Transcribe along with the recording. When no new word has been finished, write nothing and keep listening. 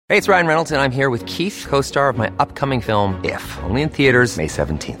Hey, it's Ryan Reynolds, and I'm here with Keith, co-star of my upcoming film, If, only in theaters May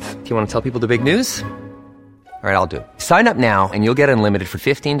 17th. Do you want to tell people the big news? All right, I'll do it. Sign up now and you'll get unlimited for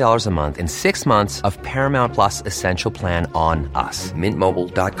 $15 a month and 6 months of Paramount Plus Essential Plan on us.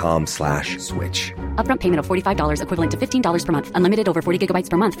 MintMobile.com/switch. Upfront payment of $45 equivalent to $15 per month. Unlimited over 40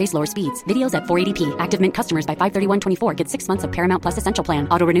 gigabytes per month. Face lower speeds. Videos at 480p. Active Mint customers by 531.24 get 6 months of Paramount Plus Essential Plan.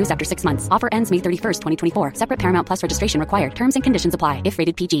 Auto renews after 6 months. Offer ends May 31st, 2024. Separate Paramount Plus registration required. Terms and conditions apply if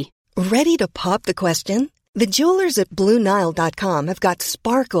rated PG. Ready to pop the question? The jewelers at BlueNile.com have got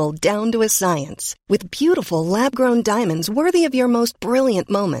sparkle down to a science with beautiful lab-grown diamonds worthy of your most brilliant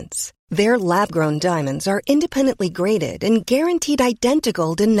moments. Their lab-grown diamonds are independently graded and guaranteed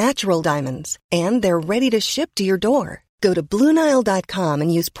identical to natural diamonds, and they're ready to ship to your door. Go to BlueNile.com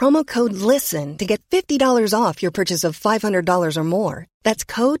and use promo code LISTEN to get $50 off your purchase of $500 or more. That's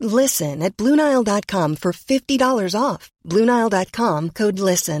code LISTEN at BlueNile.com for $50 off. BlueNile.com, code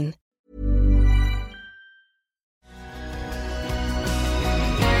LISTEN.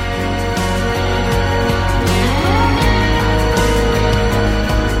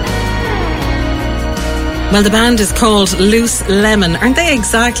 Well, the band is called Loose Lemon. Aren't they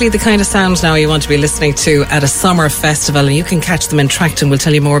exactly the kind of sound now you want to be listening to at a summer festival? And you can catch them in Tracton. We'll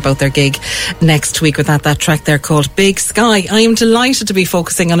tell you more about their gig next week with that track there called Big Sky. I am delighted to be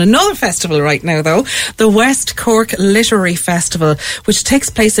focusing on another festival right now, though, the West Cork Literary Festival, which takes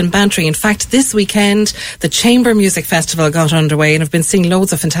place in Bantry. In fact, this weekend, the Chamber Music Festival got underway, and I've been seeing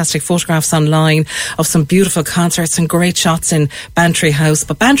loads of fantastic photographs online of some beautiful concerts and great shots in Bantry House.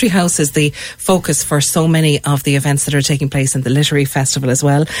 But Bantry House is the focus for so many of the events that are taking place in the Literary Festival as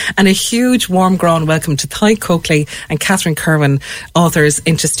well. And a huge warm grown welcome to Tadhg Coakley and Catherine Kirwan, authors,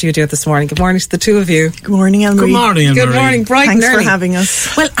 into studio this morning. Good morning to the two of you. Good morning, Elmarie. Good morning, Elmarie. Good morning, bright and early. Thanks for having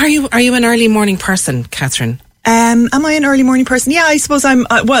us. Well, are you an early morning person, Catherine? Am I an early morning person? Yeah, I suppose I'm.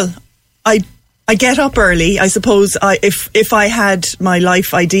 I get up early. I suppose if I had my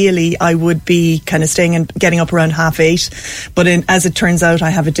life ideally, I would be kind of staying and getting up around 8:30. But as it turns out, I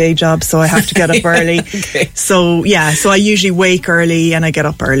have a day job, so I have to get up early. Okay. So I usually wake early and I get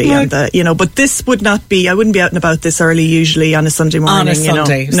up early, right. and but this would not be. I wouldn't be out and about this early usually on a Sunday morning. On a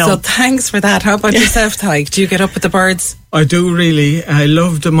Sunday. No. So thanks for that. How about yourself, Tadhg? Do you get up with the birds? I do, really. I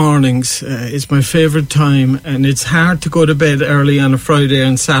love the mornings. It's my favourite time, and it's hard to go to bed early on a Friday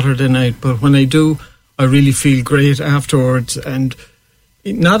and Saturday night, but when I do, I really feel great afterwards. And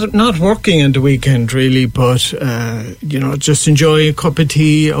not working on the weekend, really, but just enjoy a cup of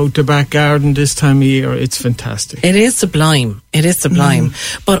tea out the back garden this time of year. It's fantastic. It is sublime.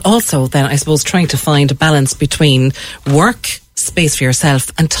 But also then, I suppose, trying to find a balance between work, space for yourself,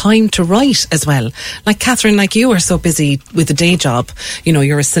 and time to write as well. Like Catherine, like you are so busy with the day job,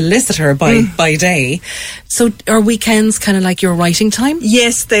 you're a solicitor by day. So are weekends kind of like your writing time?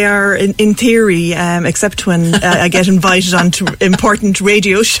 Yes, they are in theory, except when I get invited onto important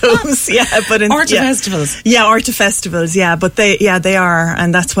radio shows. Or to festivals. Yeah, or to festivals. Yeah, but they are,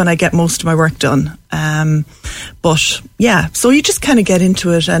 and that's when I get most of my work done. So you just kind of get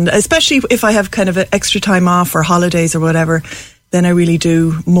into it, and especially if I have kind of extra time off or holidays or whatever, then I really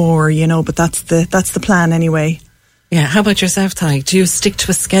do more, but that's the plan anyway. Yeah, how about yourself, Tadhg? Do you stick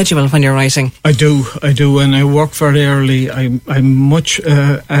to a schedule when you're writing? I do, and I work very early. I'm much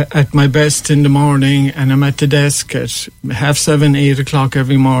at my best in the morning, and I'm at the desk at 7:30, 8 o'clock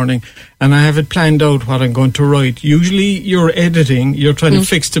every morning, and I have it planned out what I'm going to write. Usually you're editing, you're trying to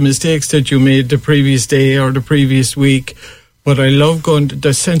fix the mistakes that you made the previous day or the previous week. But I love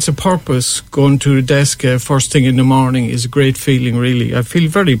the sense of purpose, going to the desk first thing in the morning is a great feeling, really. I feel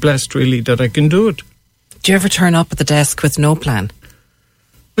very blessed, really, that I can do it. Do you ever turn up at the desk with no plan?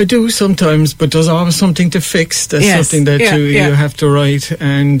 I do sometimes, but there's always something to fix. There's something that you have to write.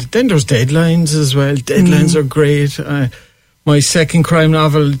 And then there's deadlines as well. Deadlines are great. My second crime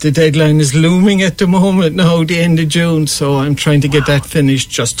novel, the deadline is looming at the moment now, the end of June, so I'm trying to get that finished,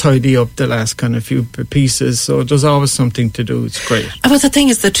 just tidy up the last kind of few pieces, so there's always something to do. It's great. But the thing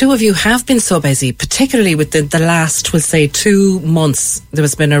is, the two of you have been so busy, particularly with the last, we'll say, 2 months. There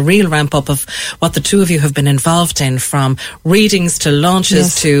has been a real ramp up of what the two of you have been involved in, from readings to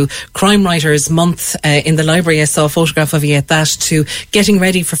launches to Crime Writers Month in the library. I saw a photograph of you at that, to getting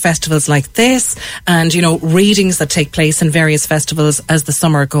ready for festivals like this, and readings that take place in various various festivals as the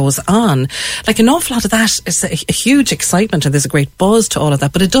summer goes on. Like, an awful lot of that is a huge excitement, and there's a great buzz to all of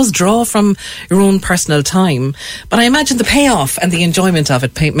that, but it does draw from your own personal time. But I imagine the payoff and the enjoyment of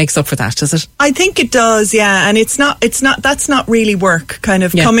it makes up for that, does it? I think it does, yeah. And that's not really work, kind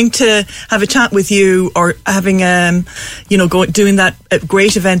of coming to have a chat with you, or having, doing that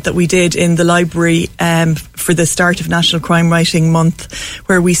great event that we did in the library for the start of National Crime Writing Month,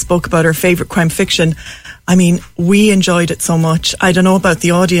 where we spoke about our favourite crime fiction. I mean, we enjoyed it so much. I don't know about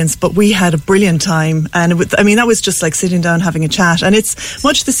the audience, but we had a brilliant time. And that was just like sitting down having a chat. And it's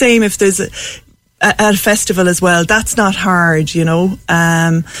much the same if there's at a festival as well. That's not hard, you know.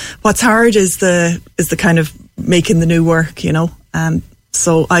 What's hard is the kind of making the new work, you know.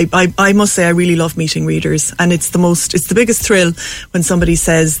 So I must say I really love meeting readers, and it's the biggest thrill when somebody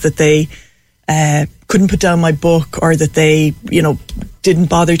says that they couldn't put down my book, or that they, you know, didn't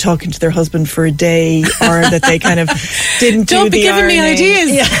bother talking to their husband for a day, or that they kind of didn't do the Don't be giving me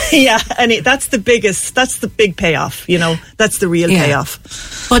ideas. Yeah. And that's the big payoff, you know. That's the real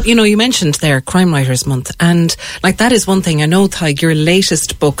payoff. But, you know, you mentioned there Crime Writers Month, and like that is one thing. I know, Tadhg, your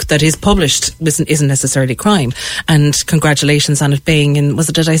latest book that is published isn't necessarily crime, and congratulations on it being in,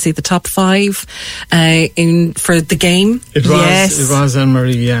 did I see the top 5 for the game? It was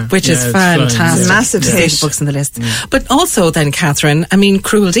Anne-Marie, yeah. Which is fantastic. Massive hit. Books on the list. But also then, Catherine, I mean,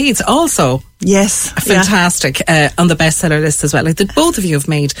 Cruel Deeds also. Yes. Fantastic. On the bestseller list as well. Like, that both of you have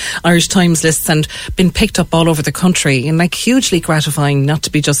made Irish Times lists and been picked up all over the country, and like hugely gratifying not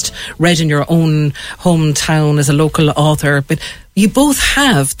to be just read in your own hometown as a local author, but you both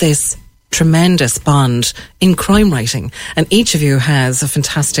have this tremendous bond in crime writing, and each of you has a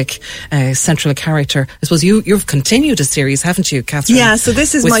fantastic central character. I suppose you've continued a series, haven't you, Catherine? Yeah, so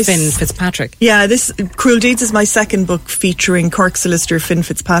this is with Finn Fitzpatrick. Yeah, this Cruel Deeds is my second book featuring Cork solicitor Finn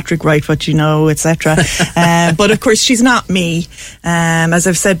Fitzpatrick, Write What You Know, etc. But of course she's not me. As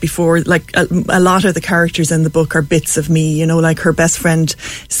I've said before, like a lot of the characters in the book are bits of me, you know, like her best friend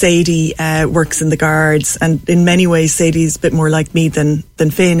Sadie works in the guards, and in many ways Sadie's a bit more like me than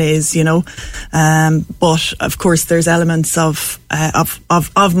Finn is, you know. But of course there's elements of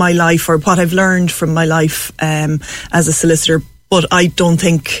my life, or what I've learned from my life as a solicitor. But I don't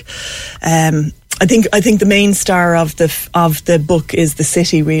think I think the main star of the book is the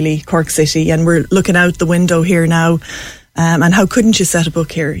city, really, Cork City, and we're looking out the window here now. And how couldn't you set a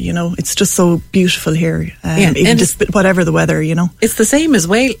book here? You know, it's just so beautiful here, even just whatever the weather, you know. It's the same as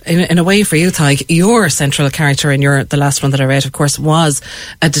well, in a way, for you, Tadhg. Your central character in the last one that I read, of course, was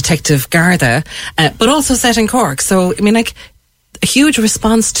a Detective Garda, but also set in Cork. So, I mean, like, a huge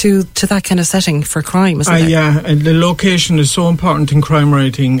response to that kind of setting for crime, isn't there? Yeah, and the location is so important in crime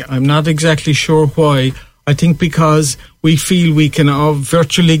writing. I'm not exactly sure why. I think because we feel we can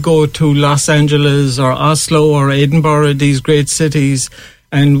virtually go to Los Angeles or Oslo or Edinburgh, these great cities,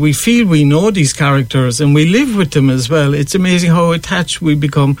 and we feel we know these characters and we live with them as well. It's amazing how attached we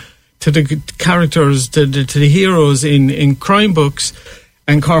become to the characters, to the heroes in crime books.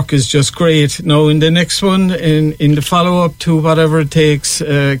 And Cork is just great. Now, in the next one, in the follow-up to Whatever It Takes,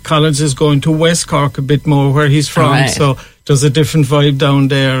 Collins is going to West Cork a bit more, where he's from. Right. So there's a different vibe down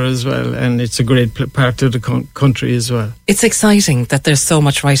there as well, and it's a great part of the country as well. It's exciting that there's so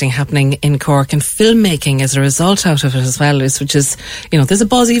much writing happening in Cork, and filmmaking as a result out of it as well, which is, you know, there's a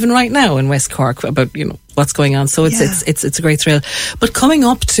buzz even right now in West Cork about, you know, what's going on. So it's a great thrill. But coming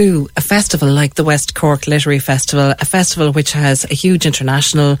up to a festival like the West Cork Literary Festival, a festival which has a huge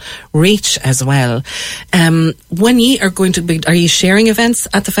international reach as well. When you are going to be, are you sharing events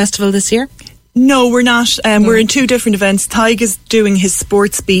at the festival this year? No, we're not. We're in two different events. Tadhg is doing his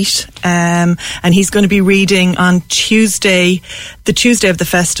sports beat, and he's going to be reading on Tuesday, the Tuesday of the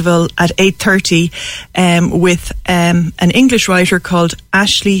festival at 8:30, with an English writer called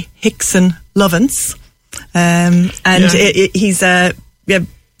Ashley Hickson Lovins, he's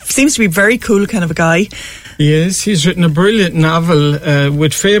seems to be a very cool kind of a guy. Yes, he's written a brilliant novel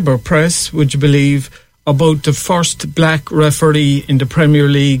with Faber Press, would you believe, about the first black referee in the Premier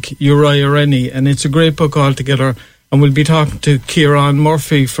League, Uriah Rennie, and it's a great book altogether. And we'll be talking to Kirwan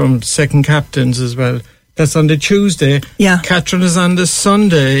Murphy from Second Captains as well. That's on the Tuesday. Yeah. Catherine is on the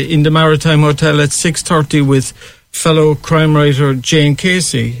Sunday in the Maritime Hotel at 6:30 with fellow crime writer Jane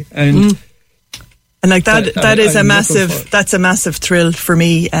Casey. And like that is a massive thrill for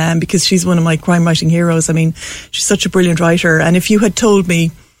me, because she's one of my crime writing heroes. I mean, she's such a brilliant writer. And if you had told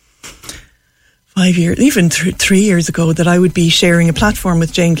me 5 years, even 3 years ago, that I would be sharing a platform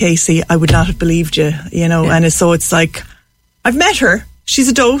with Jane Casey, I would not have believed you, you know. Yeah. And so it's like, I've met her. she's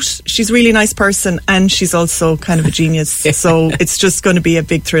a dote. She's a really nice person, and she's also kind of a genius. So it's just going to be a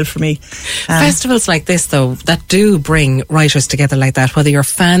big thrill for me. Festivals like this, though, that do bring writers together like that, whether you're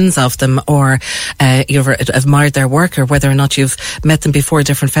fans of them or you've admired their work, or whether or not you've met them before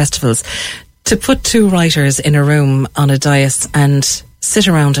different festivals. To put two writers in a room on a dais and sit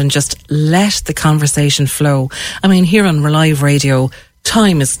around and just let the conversation flow. I mean, here on Live Radio,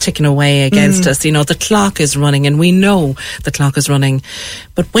 time is ticking away against us. You know, the clock is running, and we know the clock is running.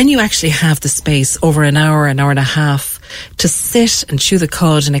 But when you actually have the space over an hour and a half to sit and chew the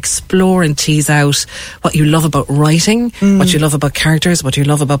cud and explore and tease out what you love about writing, what you love about characters, what you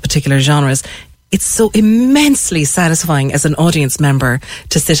love about particular genres, it's so immensely satisfying as an audience member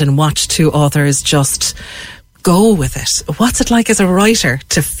to sit and watch two authors just go with it. What's it like as a writer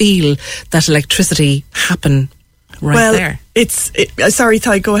to feel that electricity happen there? Sorry,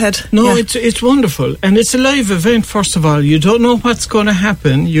 Ty, go ahead. No, it's wonderful. And it's a live event, first of all. You don't know what's going to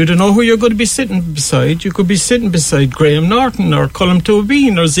happen. You don't know who you're going to be sitting beside. You could be sitting beside Graham Norton or Colm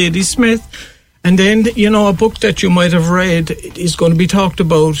Tóibín or Zadie Smith. And then, you know, a book that you might have read is going to be talked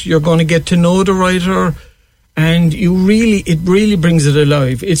about. You're going to get to know the writer, and it really brings it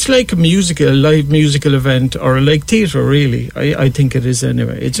alive. It's like a live musical event, or like theatre, really. I think it is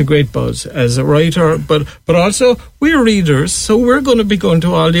anyway. It's a great buzz as a writer, but also we're readers, so we're going to be going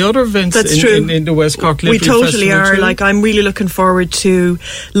to all the other events in the West Cork Literary Festival. We totally are. Too. Like, I'm really looking forward to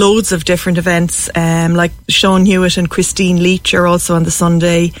loads of different events. Like Sean Hewitt and Christine Leach are also on the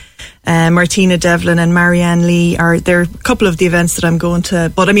Sunday. Martina Devlin and Marianne Lee there are a couple of the events that I'm going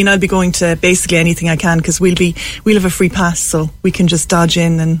to, but I mean, I'll be going to basically anything I can, because we'll have a free pass, so we can just dodge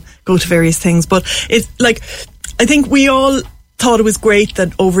in and go to various things. But it's like, I think we all thought it was great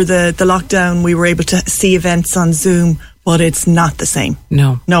that over the lockdown we were able to see events on Zoom, but it's not the same.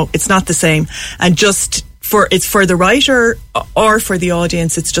 No, it's not the same. And just it's for the writer or for the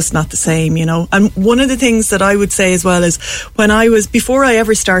audience, it's just not the same, you know. And one of the things that I would say as well is, before I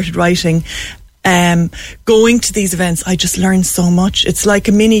ever started writing, going to these events, I just learned so much. It's like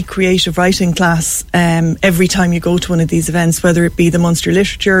a mini creative writing class every time you go to one of these events, whether it be the Munster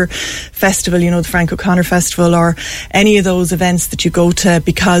Literature Festival, you know, the Frank O'Connor Festival, or any of those events that you go to,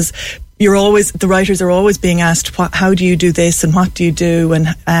 because the writers are always being asked, how do you do this and what do you do,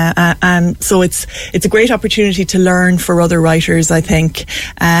 and so it's a great opportunity to learn for other writers, I think,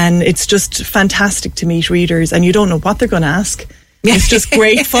 and it's just fantastic to meet readers, and you don't know what they're going to ask. It's just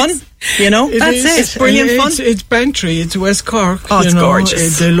great fun, you know. It's brilliant fun. It's Bantry, it's West Cork. Oh, it's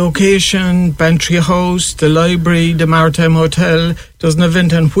gorgeous. The location, Bantry House, the library, the Maritime Hotel. There's an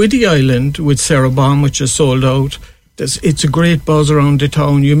event on Whiddy Island with Sarah Baum, which is sold out. It's a great buzz around the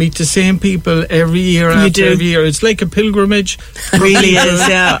town. You meet the same people every year every year. It's like a pilgrimage. It really is,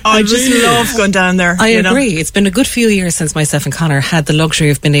 yeah. I just love going down there. I agree. It's been a good few years since myself and Conor had the luxury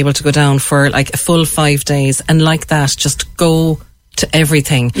of being able to go down for like a full 5 days, and like that, just go to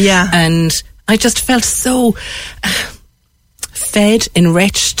everything. Yeah. And I just felt so fed,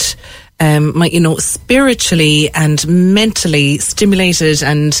 enriched, spiritually and mentally stimulated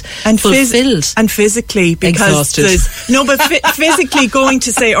and fulfilled. And physically, because physically going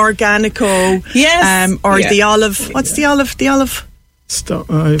to, say, Organico, yes, or the olive. What's the olive? The olive.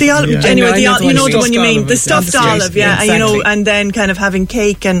 Anyway, you know the one you mean, the stuffed olive, yeah, exactly. And then kind of having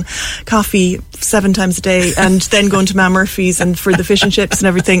cake and coffee 7 times a day, and then going to Mam Murphy's and for the fish and chips and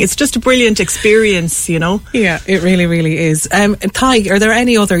everything. It's just a brilliant experience, you know. Yeah, it really, really is. Tadhg, are there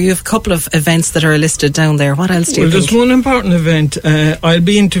any other? You have a couple of events that are listed down there. What else do you think? There's one important event. I'll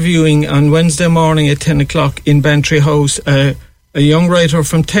be interviewing on Wednesday morning at 10 o'clock in Bantry House. A young writer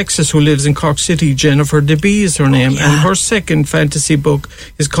from Texas who lives in Cork City, Jennifer DeBee is her name, and her second fantasy book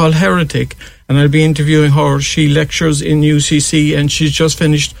is called Heretic, and I'll be interviewing her. She lectures in UCC, and she's just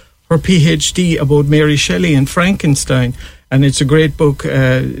finished her PhD about Mary Shelley and Frankenstein, and it's a great book,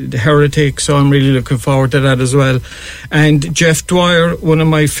 Heretic, so I'm really looking forward to that as well. And Jeff Dwyer, one of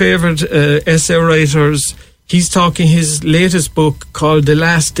my favourite essay writers, he's talking his latest book called The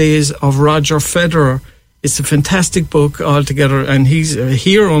Last Days of Roger Federer. It's a fantastic book altogether, and he's a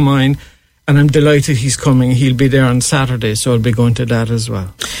hero of mine, and I'm delighted he's coming. He'll be there on Saturday, so I'll be going to that as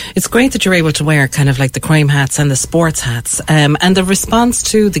well. It's great that you're able to wear kind of like the crime hats and the sports hats, and the response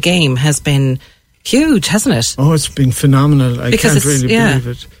to the game has been huge, hasn't it? Oh, it's been phenomenal. I can't really believe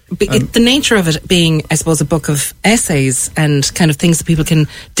it. The nature of it being, I suppose, a book of essays and kind of things that people can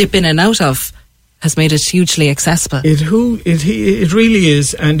dip in and out of has made it hugely accessible. It really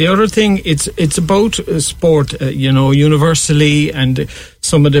is. And the other thing, it's about sport, universally, and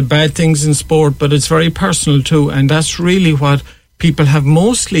some of the bad things in sport, but it's very personal too, and that's really what people have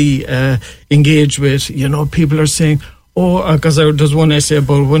mostly engaged with. You know, people are saying, because there's one essay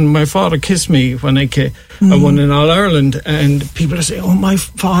about when my father kissed me when I won in All-Ireland, and people are saying, oh, my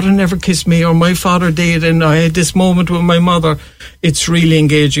father never kissed me, or my father did, and I had this moment with my mother. It's really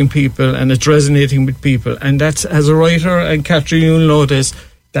engaging people, and it's resonating with people, and that's, as a writer, and Catherine, you'll know this,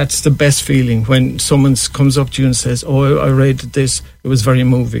 that's the best feeling, when someone comes up to you and says, oh, I read this, it was very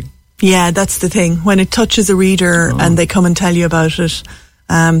moving. Yeah, that's the thing. When it touches a reader and they come and tell you about it,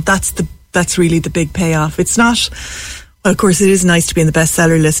 that's really the big payoff. It's not... Well, of course, it is nice to be in the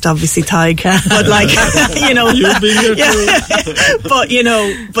bestseller list, obviously, Tadhg. But like, You've been here too.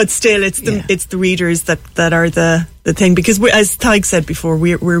 But still, it's the readers that are the thing. Because as Tadhg said before,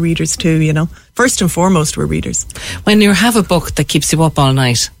 we're readers too. First and foremost, we're readers. When you have a book that keeps you up all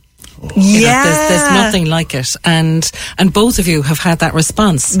night. There's nothing like it, and both of you have had that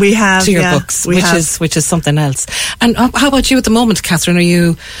response. We have to your books, which is something else. And how about you at the moment, Catherine? Are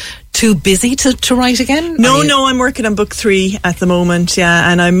you too busy to write again? No, I'm working on book 3 at the moment,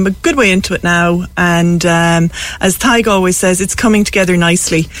 and I'm a good way into it now. And as Tadhg always says, it's coming together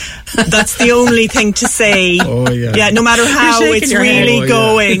nicely. That's the only thing to say. Oh yeah. Yeah, no matter how it's really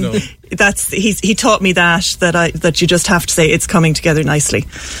going. Yeah. He taught me that you just have to say it's coming together nicely.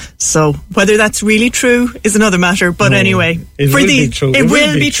 So whether that's really true is another matter. But anyway, it will be true. It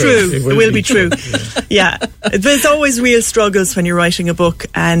will be true. Yeah. There's always real struggles when you're writing a book,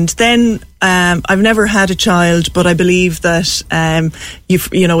 and then I've never had a child, but I believe that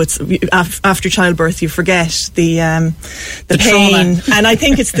it's after childbirth you forget the pain, and I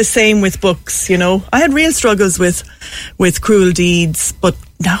think it's the same with books. I had real struggles with Cruel Deeds, but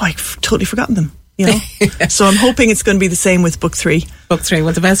now I've totally forgotten them. So I'm hoping it's going to be the same with book 3. Book 3.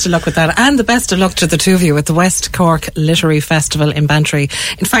 Well, the best of luck with that, and the best of luck to the two of you at the West Cork Literary Festival in Bantry.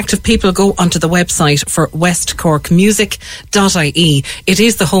 In fact, if people go onto the website for westcorkmusic.ie, it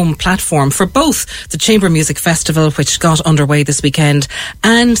is the home platform for both the Chamber Music Festival, which got underway this weekend,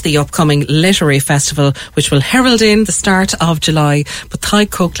 and the upcoming Literary Festival, which will herald in the start of July. But Tadhg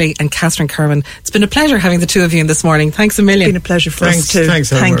Coakley and Catherine Kirwan, it's been a pleasure having the two of you in this morning. Thanks a million. It's been a pleasure for us too.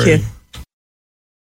 Thanks, Thank you.